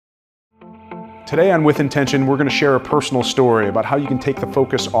Today on With Intention, we're going to share a personal story about how you can take the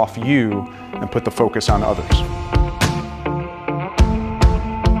focus off you and put the focus on others.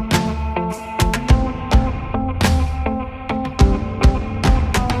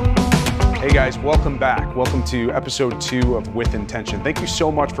 Hey guys, welcome back. Welcome to episode 2 of With Intention. Thank you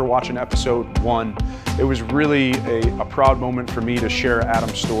so much for watching episode 1. It was really a proud moment for me to share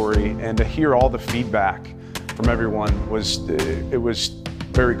Adam's story and to hear all the feedback from everyone. It was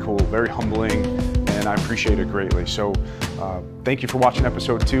very cool, very humbling, and I appreciate it greatly. So thank you for watching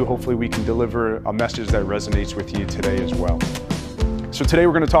episode 2. Hopefully we can deliver a message that resonates with you today as well. So today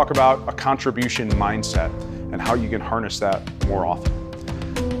we're going to talk about a contribution mindset and how you can harness that more often.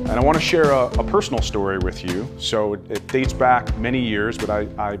 And I want to share a personal story with you. So it dates back many years, but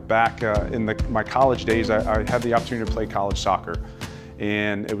in my college days, I had the opportunity to play college soccer.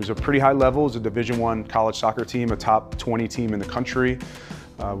 And it was a pretty high level. It was a Division I college soccer team, a top 20 team in the country.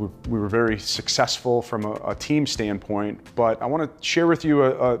 We were very successful from a team standpoint, but I want to share with you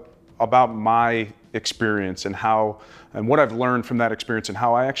about my experience and what I've learned from that experience and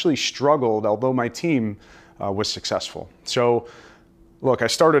how I actually struggled, although my team was successful. So look, I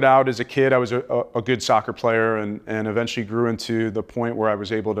started out as a kid, I was a good soccer player and eventually grew into the point where I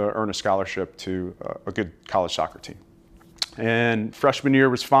was able to earn a scholarship to a good college soccer team. And freshman year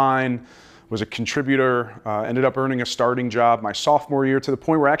was fine, was a contributor, ended up earning a starting job my sophomore year to the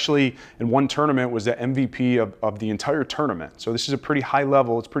point where actually in one tournament was the MVP of the entire tournament. So this is a pretty high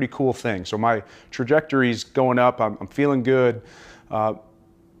level, it's a pretty cool thing. So my trajectory's going up, I'm feeling good.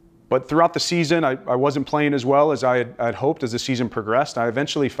 But throughout the season, I wasn't playing as well as I had hoped as the season progressed. I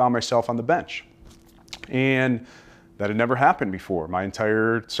eventually found myself on the bench. And that had never happened before my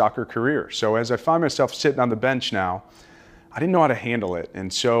entire soccer career. So as I find myself sitting on the bench now, I didn't know how to handle it.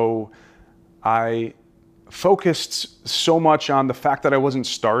 And so I focused so much on the fact that I wasn't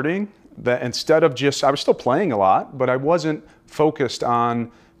starting that instead of I was still playing a lot, but I wasn't focused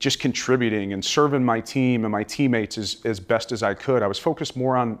on just contributing and serving my team and my teammates as best as I could. I was focused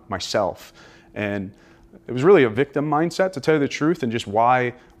more on myself. And it was really a victim mindset, to tell you the truth, and just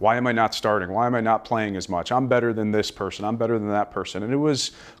why am I not starting? Why am I not playing as much? I'm better than this person. I'm better than that person. And it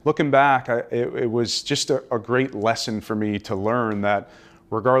was, looking back, it was just a great lesson for me to learn that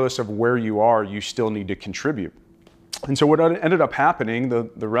regardless of where you are, you still need to contribute. And so what ended up happening,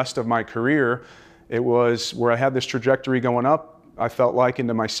 the rest of my career, it was where I had this trajectory going up. I felt like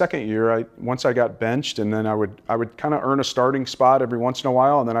into my second year, once I got benched, and then I would kind of earn a starting spot every once in a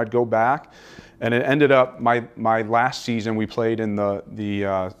while, and then I'd go back. And it ended up, my last season, we played in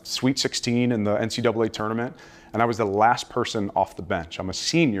the Sweet 16 in the NCAA tournament, and I was the last person off the bench. I'm a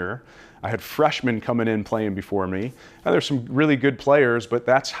senior. I had freshmen coming in playing before me. Now, there's some really good players, but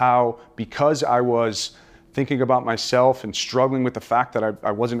that's how, because I was thinking about myself and struggling with the fact that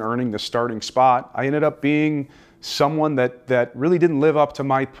I wasn't earning the starting spot, I ended up being someone that really didn't live up to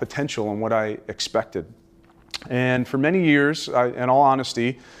my potential and what I expected. And for many years, in all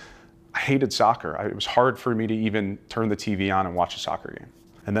honesty, I hated soccer. It was hard for me to even turn the TV on and watch a soccer game.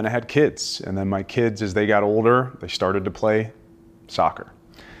 And then I had kids. And then my kids, as they got older, they started to play soccer.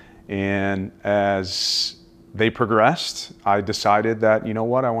 And as they progressed, I decided that, you know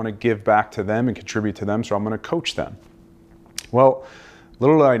what, I want to give back to them and contribute to them, so I'm going to coach them. Well,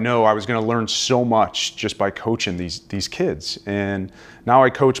 little did I know I was going to learn so much just by coaching these kids. And now I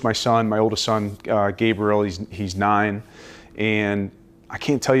coach my son, my oldest son, Gabriel, he's 9. And I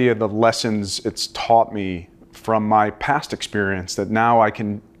can't tell you the lessons it's taught me from my past experience that now I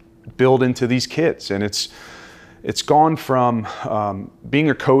can build into these kids. And it's gone from being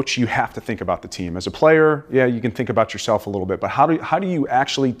a coach, you have to think about the team. As a player, yeah, you can think about yourself a little bit, but how do you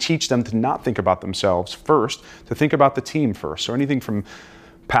actually teach them to not think about themselves first, to think about the team first? So anything from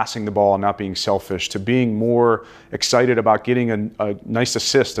passing the ball and not being selfish to being more excited about getting a nice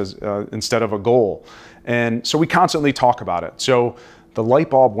assist instead of a goal. And so we constantly talk about it. So the light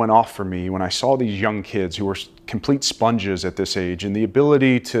bulb went off for me when I saw these young kids who were complete sponges at this age and the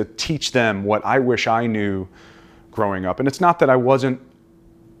ability to teach them what I wish I knew growing up. And it's not that I wasn't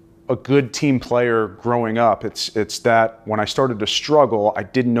a good team player growing up. It's that when I started to struggle, I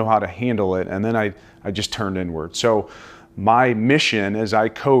didn't know how to handle it. And then I just turned inward. So my mission as I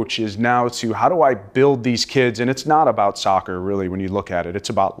coach is now to how do I build these kids? And it's not about soccer really when you look at it. It's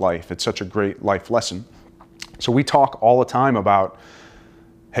about life. It's such a great life lesson. So we talk all the time about,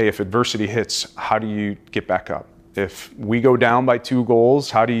 hey, if adversity hits, how do you get back up? If we go down by 2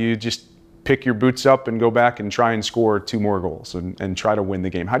 goals, how do you just pick your boots up and go back and try and score 2 more goals and try to win the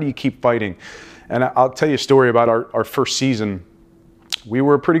game? How do you keep fighting? And I'll tell you a story about our first season. We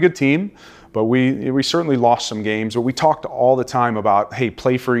were a pretty good team, But we certainly lost some games, but we talked all the time about, hey,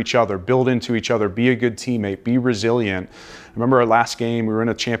 play for each other, build into each other, be a good teammate, be resilient. I remember our last game, we were in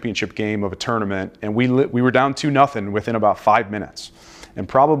a championship game of a tournament, and we were down 2-0 within about 5 minutes. And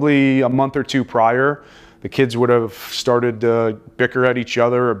probably a month or two prior, the kids would have started to bicker at each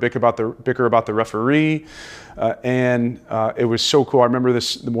other or bicker about the referee. It was so cool. I remember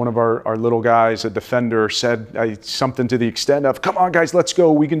one of our little guys, a defender, said something to the extent of, "Come on guys, let's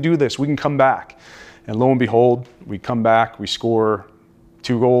go, we can do this, we can come back." And lo and behold, we come back, we score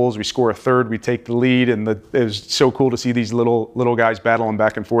 2 goals, we score a third, we take the lead, and it was so cool to see these little guys battling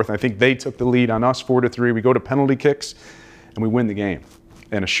back and forth. And I think they took the lead on us 4-3. We go to penalty kicks, and we win the game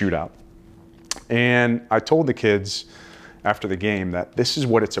in a shootout. And I told the kids after the game that this is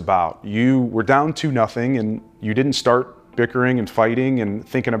what it's about. You were down 2-0, and you didn't start bickering and fighting and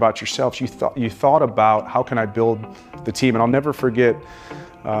thinking about yourselves. You thought about, how can I build the team? And I'll never forget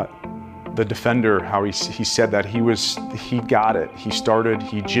the defender, how he said that he got it.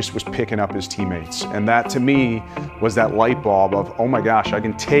 He just was picking up his teammates. And that to me was that light bulb of, oh my gosh, I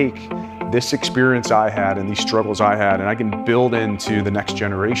can take this experience I had and these struggles I had, and I can build into the next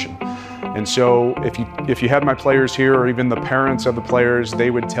generation. And so if you had my players here, or even the parents of the players, they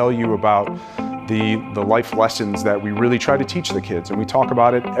would tell you about the life lessons that we really try to teach the kids. And we talk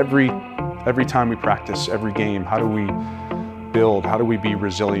about it every time we practice, every game. How do we build? How do we be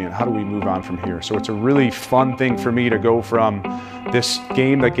resilient? How do we move on from here? So it's a really fun thing for me to go from this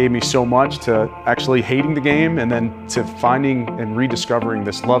game that gave me so much to actually hating the game, and then to finding and rediscovering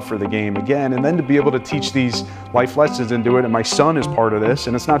this love for the game again, and then to be able to teach these life lessons and do it. And my son is part of this,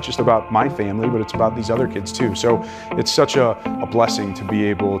 and it's not just about my family, but it's about these other kids too. So it's such a blessing to be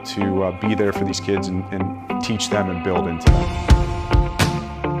able to be there for these kids and teach them and build into them.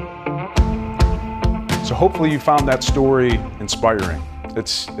 So hopefully you found that story inspiring.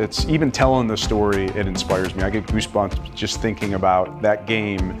 It's even telling the story, it inspires me. I get goosebumps just thinking about that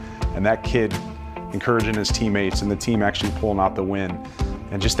game and that kid encouraging his teammates and the team actually pulling out the win.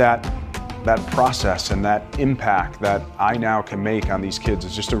 And just that process and that impact that I now can make on these kids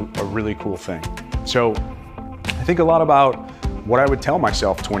is just a really cool thing. So I think a lot about what I would tell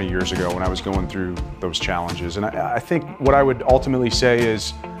myself 20 years ago when I was going through those challenges. And I think what I would ultimately say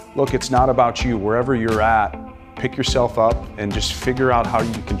is, look, it's not about you. Wherever you're at, pick yourself up and just figure out how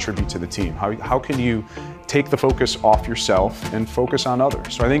you can contribute to the team. How can you take the focus off yourself and focus on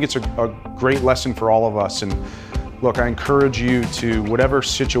others? So I think it's a great lesson for all of us. And look, I encourage you to, whatever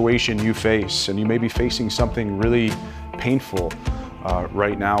situation you face, and you may be facing something really painful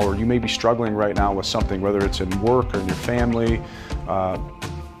right now, or you may be struggling right now with something, whether it's in work or in your family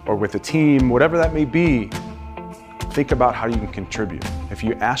or with a team, whatever that may be, think about how you can contribute. If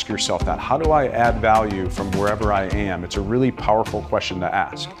you ask yourself that, how do I add value from wherever I am? It's a really powerful question to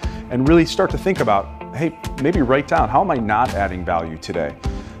ask. And really start to think about, hey, maybe write down, how am I not adding value today?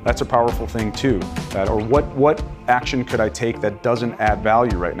 That's a powerful thing too. Or what action could I take that doesn't add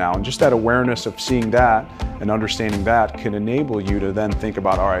value right now? And just that awareness of seeing that and understanding that can enable you to then think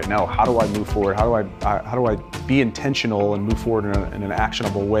about, all right, now how do I move forward? How do I be intentional and move forward in an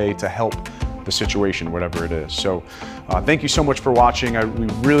actionable way to help the situation, whatever it is. So thank you so much for watching. We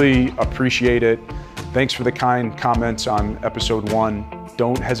really appreciate it. Thanks for the kind comments on episode 1.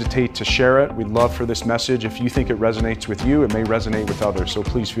 Don't hesitate to share it. We'd love for this message. If you think it resonates with you, it may resonate with others. So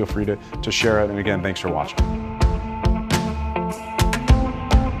please feel free to share it. And again, thanks for watching.